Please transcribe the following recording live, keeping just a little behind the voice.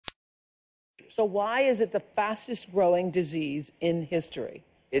So why is it the fastest growing disease in history?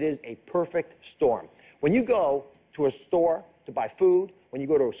 It is a perfect storm. When you go to a store to buy food, when you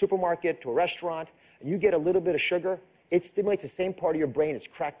go to a supermarket, to a restaurant, and you get a little bit of sugar, it stimulates the same part of your brain as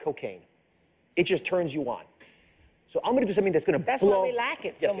crack cocaine. It just turns you on. So I'm going to do something that's going to blow... That's why we lack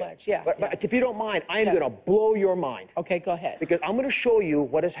it so much, yeah. But if you don't mind, I am going to blow your mind. Okay, go ahead. Because I'm going to show you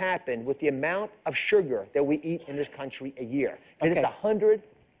what has happened with the amount of sugar that we eat in this country a year. And it's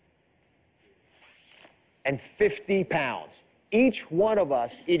 150 pounds. Each one of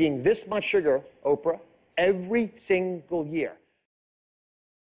us eating this much sugar, Oprah, every single year.